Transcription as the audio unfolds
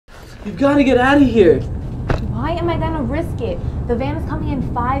You've got to get out of here. Why am I gonna risk it? The van is coming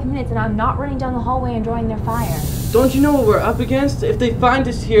in 5 minutes and I'm not running down the hallway and drawing their fire. Don't you know what we're up against? If they find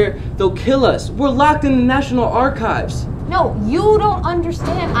us here, they'll kill us. We're locked in the National Archives. No, you don't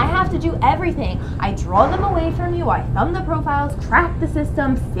understand. I have to do everything. I draw them away from you, I thumb the profiles, crack the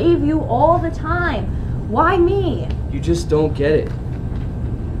system, save you all the time. Why me? You just don't get it.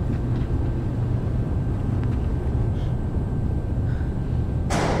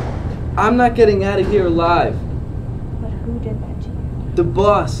 I'm not getting out of here alive. But who did that to you? The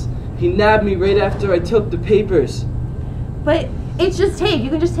boss. He nabbed me right after I took the papers. But it's just tape. You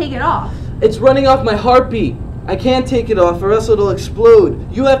can just take it off. It's running off my heartbeat. I can't take it off or else it'll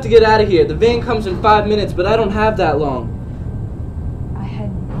explode. You have to get out of here. The van comes in 5 minutes, but I don't have that long.